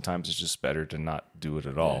competently, sometimes it's just better to not do it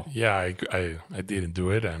at all. Yeah, I didn't do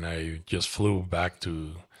it, and I just flew back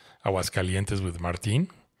to Aguascalientes with Martin.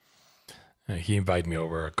 He invited me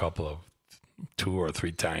over a couple of 2 or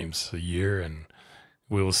 3 times a year, and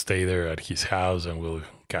we'll stay there at his house and we'll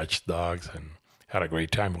catch dogs and had a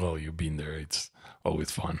great time. Well, you've been there. It's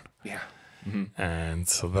always fun. Yeah. Mm-hmm. And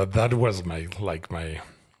so that was my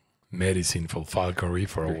medicine for falconry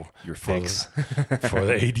for your fix for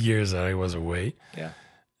the 8 years that I was away. Yeah.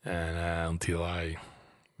 And until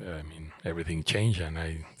everything changed and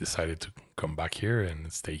I decided to come back here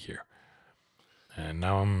and stay here. And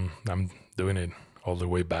now I'm doing it all the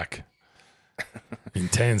way back.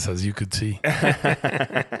 Intense, as you could see.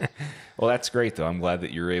 Well, that's great, though. I'm glad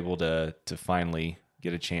that you're able to finally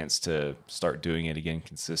get a chance to start doing it again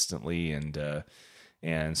consistently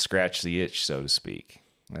and scratch the itch, so to speak.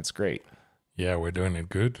 That's great. Yeah, we're doing it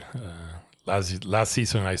good. Last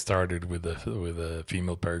season I started with a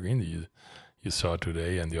female peregrine you saw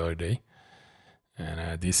today and the other day,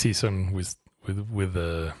 and this season with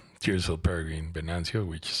the Tearsville peregrine Venancio,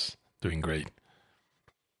 which is doing great.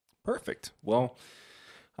 Perfect. Well,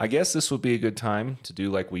 I guess this would be a good time to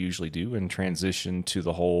do like we usually do and transition to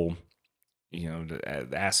the whole, the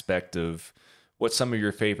aspect of what some of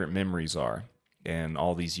your favorite memories are and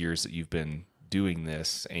all these years that you've been doing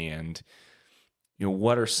this, and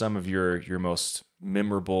what are some of your most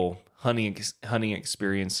memorable hunting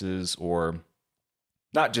experiences, or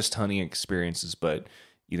not just hunting experiences, but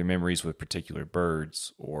either memories with particular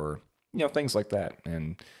birds or things like that,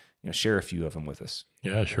 and share a few of them with us.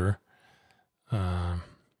 Yeah, sure.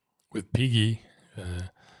 With Piggy,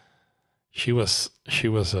 she was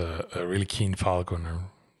a really keen falconer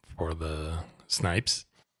for the snipes.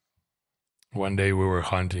 One day we were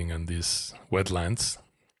hunting on these wetlands,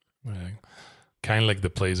 kind of like the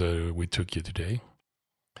place we took you today.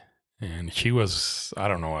 And she was,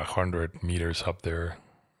 100 meters up there,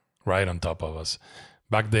 right on top of us.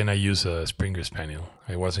 Back then I used a Springer Spaniel.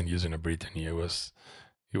 I wasn't using a Brittany. It was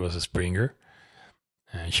a Springer.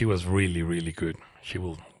 And she was really, really good. She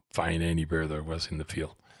will find any bird that was in the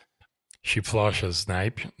field. She flushed a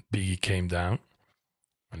snipe. Piggy came down.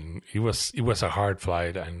 And it was a hard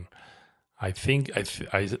flight, and I think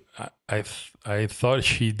I thought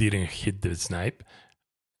she didn't hit the snipe,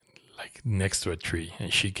 like next to a tree,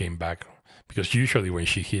 and she came back, because usually when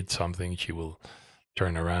she hits something, she will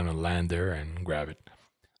turn around and land there and grab it.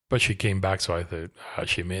 But she came back, so I thought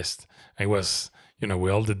she missed. And it was,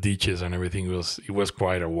 with all the ditches and everything, it was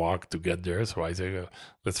quite a walk to get there. So I said,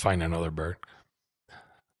 let's find another bird.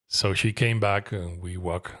 So she came back, and we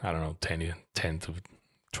walk, 10 to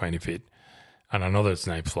 20 feet. And another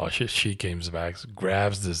snipe flushes. She comes back,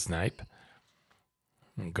 grabs the snipe,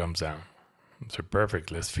 and comes down. So perfect,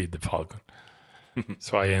 let's feed the falcon.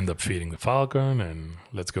 So I end up feeding the falcon, and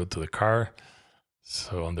let's go to the car.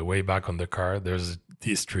 So on the way back on the car, there's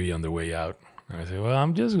this tree on the way out. And I say, well,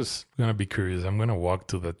 I'm just going to be curious. I'm going to walk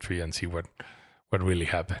to the tree and see what really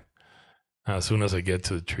happened. And as soon as I get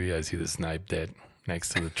to the tree, I see the snipe dead next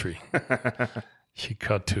to the tree. She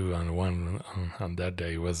caught two on one on that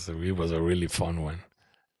day. It was a really fun one,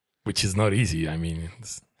 which is not easy. I mean,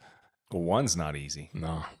 One's not easy.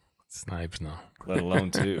 No, snipes, no. Let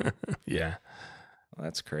alone two. Yeah. Well,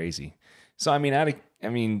 that's crazy. So,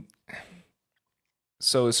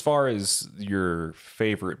 so as far as your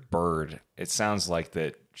favorite bird, it sounds like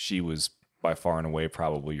that she was by far and away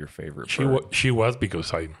probably your favorite bird. She was,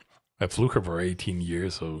 because I flew her for 18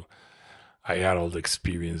 years, so I had all the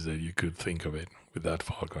experience that you could think of it with that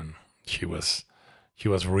falcon. She was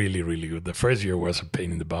really, really good. The first year was a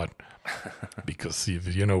pain in the butt, because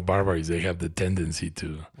if barbaries, they have the tendency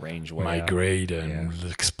to range way migrate and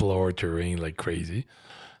explore terrain like crazy.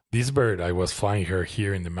 This bird, I was flying her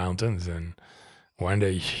here in the mountains, and one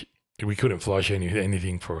day we couldn't flush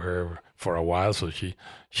anything for her for a while, so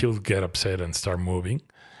she'll get upset and start moving.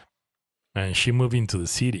 And she moved into the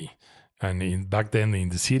city. And back then in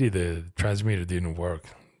the city, the transmitter didn't work.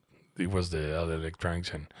 It was the other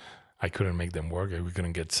electronics, and I couldn't make them work. We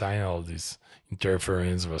couldn't get sign. All this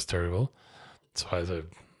interference was terrible. So I said,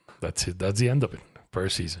 that's it. That's the end of it.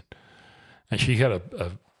 First season. And she had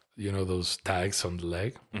a those tags on the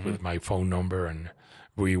leg with my phone number and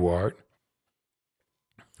reward.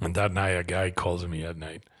 And that night, a guy calls me at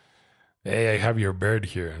night. Hey, I have your bird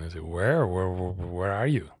here. And I said, where are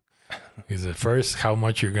you? He said, first, how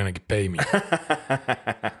much you're going to pay me?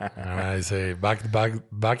 And I say,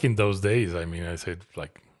 back in those days, I said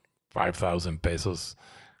like 5,000 pesos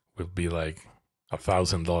would be like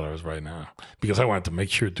 $1,000 right now, because I wanted to make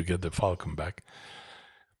sure to get the falcon back.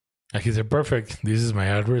 And he said, perfect. This is my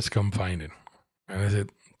address. Come find it. And I said,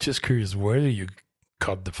 just curious, where did you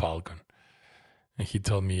cut the falcon? And he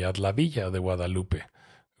told me at La Villa de Guadalupe,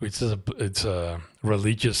 which is it's a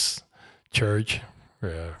religious church.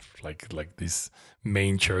 Like this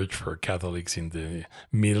main church for Catholics in the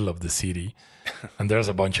middle of the city. And there's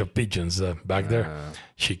a bunch of pigeons back there.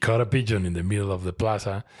 She caught a pigeon in the middle of the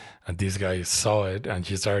plaza, and this guy saw it, and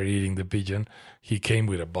she started eating the pigeon. He came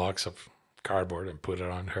with a box of cardboard and put it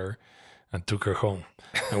on her and took her home.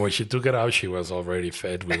 And when she took it out, she was already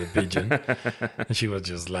fed with a pigeon. And she was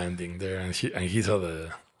just landing there, and he saw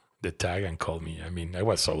the tag and called me. I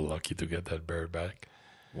was so lucky to get that bird back.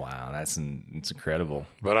 Wow, it's incredible.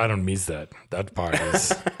 But I don't miss that. That part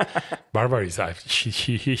is Barbary's.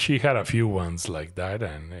 She had a few ones like that,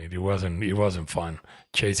 and it wasn't fun.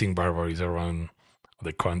 Chasing Barbaries around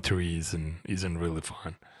the country isn't really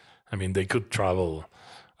fun. I mean, they could travel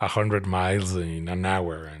 100 miles in an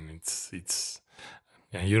hour, and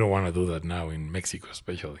and you don't want to do that now in Mexico,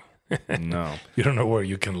 especially. No, you don't know where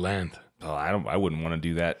you can land. Oh, I wouldn't want to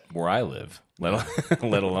do that where I live,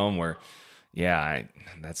 let alone where. Yeah,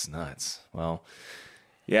 that's nuts. Well,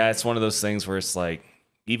 yeah, it's one of those things where it's like,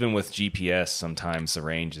 even with GPS, sometimes the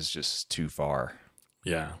range is just too far.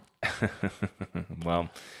 Yeah. Well,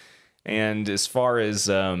 and as far as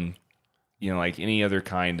like any other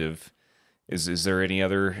kind of, is there any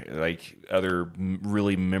other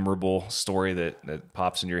really memorable story that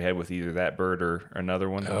pops in your head with either that bird or another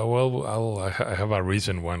one? Well, I have a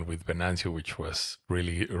recent one with Venancio, which was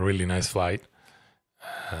really a really nice flight.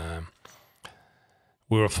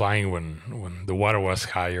 We were flying when the water was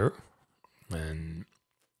higher, and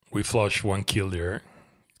we flushed one killdeer,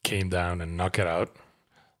 came down and knocked it out,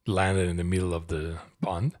 landed in the middle of the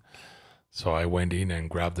pond. So I went in and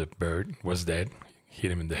grabbed the bird, was dead,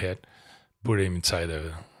 hit him in the head, put him inside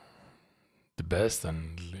the vest,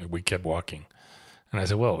 and we kept walking. And I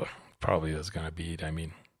said, well, probably that's going to be it. I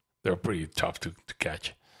mean, they're pretty tough to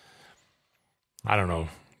catch. I don't know,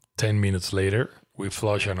 10 minutes later, we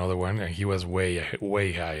flush another one, and he was way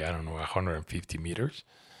high, I don't know, 150 meters.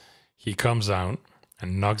 He comes down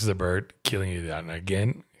and knocks the bird, killing it, and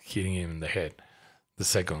again, hitting him in the head, the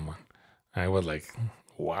second one. And I was like,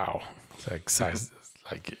 wow. It's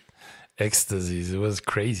like ecstasy. It was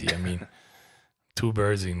crazy. I mean, two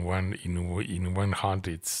birds in one hunt,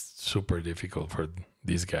 it's super difficult for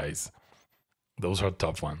these guys. Those are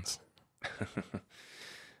tough ones.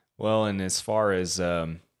 Well, and as far as...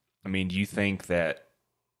 do you think that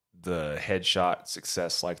the headshot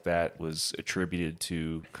success like that was attributed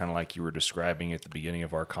to kind of like you were describing at the beginning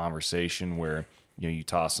of our conversation, where you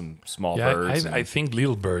toss some small birds? I think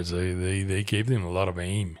little birds, they gave them a lot of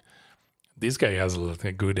aim. This guy has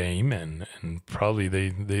a good aim, and probably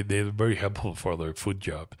they're very helpful for their food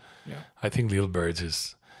job. Yeah, I think little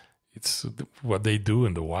birds it's what they do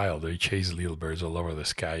in the wild. They chase little birds all over the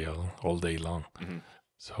sky all day long. Mm-hmm.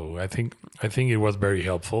 So I think it was very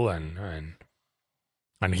helpful, and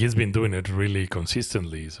he's been doing it really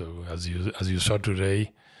consistently. So as you saw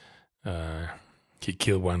today, he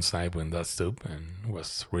killed one snipe in that stoop, and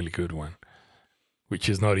was a really good one, which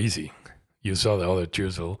is not easy. You saw the other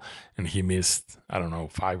Tuesday, and he missed, I don't know,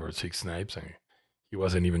 5 or 6 snipes, and he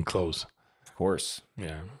wasn't even close. Of course,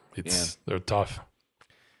 yeah, they're tough.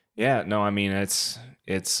 Yeah, no,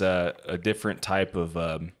 it's a different type of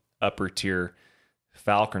upper tier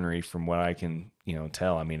falconry from what I can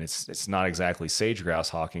tell. It's not exactly sage grouse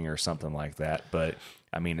hawking or something like that, but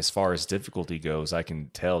as far as difficulty goes, I can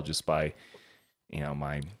tell just by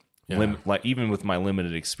my even with my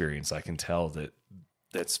limited experience, I can tell that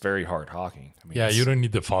that's very hard hawking. You don't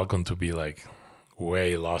need the falcon to be like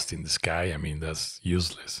way lost in the sky. That's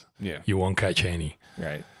useless. Yeah, you won't catch any.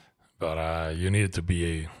 Right. But you need it to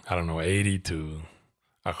be 80 to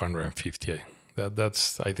 150.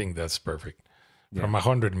 I think that's perfect. Yeah. From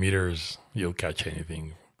 100 meters, you'll catch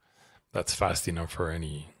anything. That's fast enough for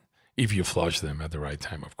if you flush them at the right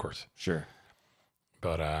time, of course. Sure.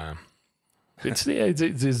 But it's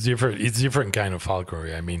different. It's different kind of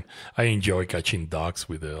falconry. I enjoy catching ducks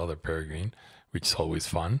with the other peregrine, which is always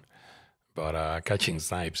fun. But catching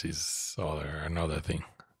snipes is another thing.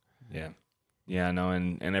 Yeah. Yeah, no,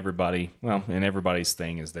 and everybody's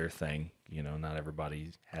thing is their thing. Not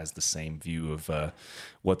everybody has the same view of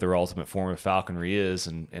what their ultimate form of falconry is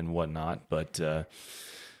and whatnot. But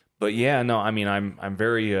yeah, no, I'm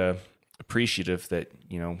very appreciative that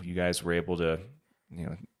you guys were able to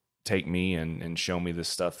take me and show me this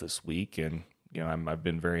stuff this week, and I've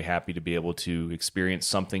been very happy to be able to experience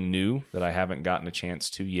something new that I haven't gotten a chance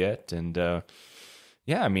to yet, and I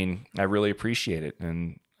really appreciate it,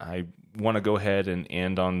 and I want to go ahead and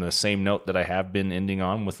end on the same note that I have been ending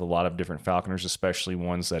on with a lot of different falconers, especially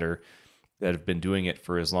ones that have been doing it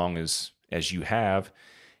for as long as you have.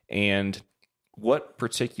 And what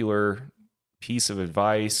particular piece of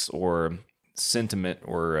advice or sentiment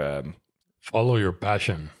or follow your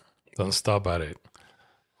passion. Don't stop at it.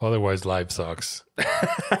 Otherwise, life sucks.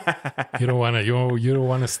 You don't want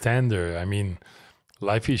to stand there.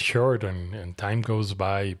 Life is short, and time goes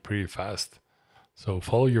by pretty fast. So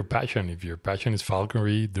follow your passion. If your passion is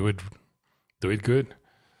falconry, do it good.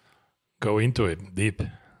 Go into it deep.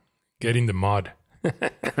 Get in the mud.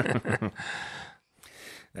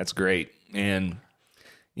 That's great. And,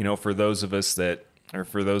 for those of us that or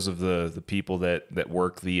for those of the people that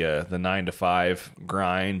work the 9-to-5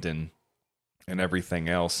 grind and everything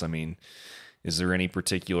else, I mean, is there any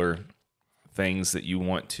particular things that you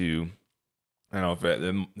want to, I don't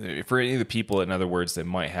know, if for any of the people, in other words, that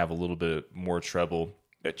might have a little bit more trouble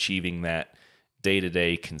achieving that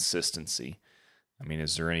day-to-day consistency? I mean,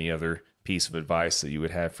 is there any other piece of advice that you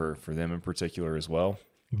would have for them in particular as well?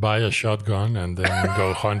 Buy a shotgun and then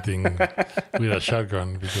go hunting with a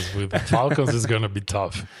shotgun, because with the falcons it's going to be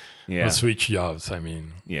tough. Yeah. We'll switch jobs. I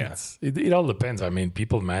mean, yeah, it all depends. I mean,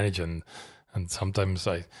 people manage, and sometimes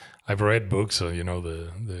I've read books, so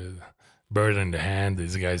the bird in the hand.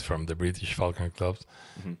 These guys from the British Falconry clubs.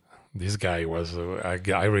 Mm-hmm. This guy was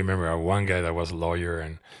I remember one guy that was a lawyer,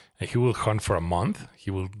 and he will hunt for a month.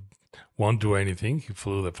 He won't do anything. He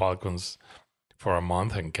flew the falcons for a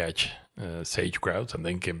month and catch sage grouse, and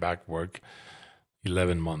then came back, work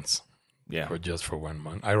 11 months. Yeah, for 1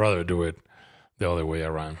 month. I rather do it the other way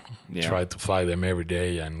around. Yeah. Try to fly them every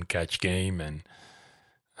day and catch game and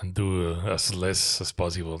do as less as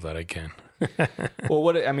possible that I can. Well,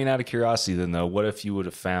 out of curiosity then, though, what if you would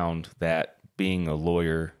have found that being a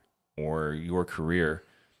lawyer or your career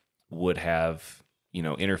would have,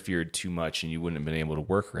 interfered too much and you wouldn't have been able to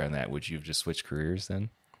work around that? Would you have just switched careers then?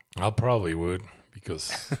 I probably would,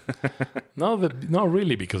 because not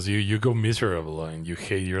really, because you go miserable and you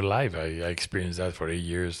hate your life. I experienced that for 8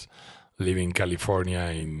 years, living in California,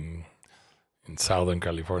 in Southern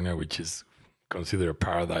California, which is considered a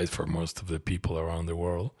paradise for most of the people around the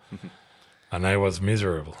world. And I was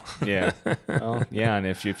miserable. Yeah. Well, yeah. And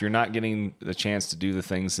if you're not getting the chance to do the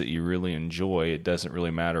things that you really enjoy, it doesn't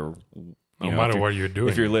really matter. No matter what you're doing.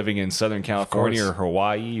 If you're living in Southern California or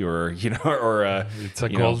Hawaii or, it's a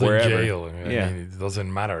golden wherever. jail. I mean, it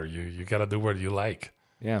doesn't matter. You got to do what you like.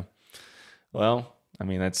 Yeah. Well, I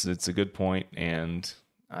mean, it's a good point. And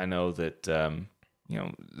I know that,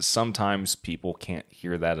 sometimes people can't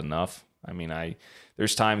hear that enough. I mean,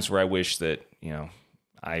 there's times where I wish that,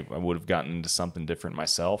 I would have gotten into something different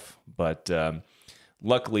myself, but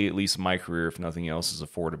luckily, at least my career, if nothing else, is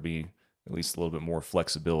afforded me at least a little bit more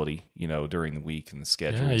flexibility, during the week and the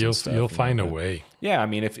schedule. Yeah, you'll find a way. Yeah, I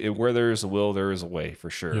mean, where there is a will, there is a way,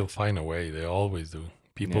 for sure. You'll find a way. They always do.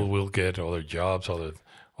 People will get other jobs,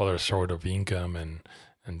 other sort of income,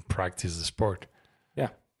 and practice the sport. Yeah.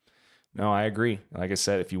 No, I agree. Like I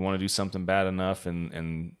said, if you want to do something bad enough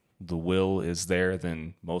and the will is there,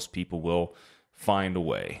 then most people will find a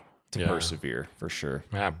way to persevere, for sure.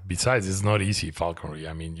 Yeah. Besides, it's not easy, falconry.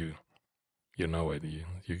 I mean, you know it.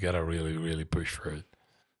 You gotta really, really push for it.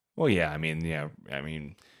 Well, yeah. I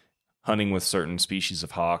mean, hunting with certain species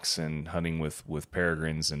of hawks and hunting with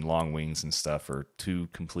peregrines and long wings and stuff are two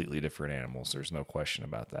completely different animals. There's no question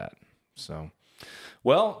about that. So,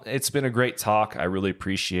 well, it's been a great talk. I really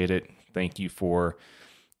appreciate it. Thank you for,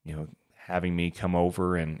 having me come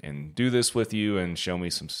over and do this with you and show me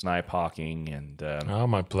some snipe hawking. And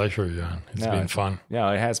my pleasure, Jan. It's been fun. Yeah,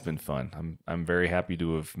 it has been fun. I'm very happy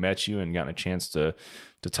to have met you and gotten a chance to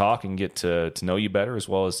talk and get to know you better, as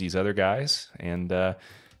well as these other guys. And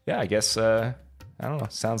I guess I don't know.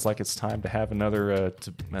 Sounds like it's time to have another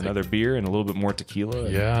beer and a little bit more tequila.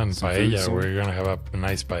 Yeah, and paella. We're gonna have a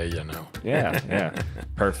nice paella now. Yeah.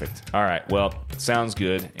 Perfect. All right. Well, sounds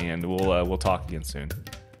good, and we'll talk again soon.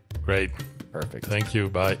 Great. Perfect. Thank you.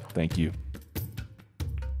 Bye. Thank you.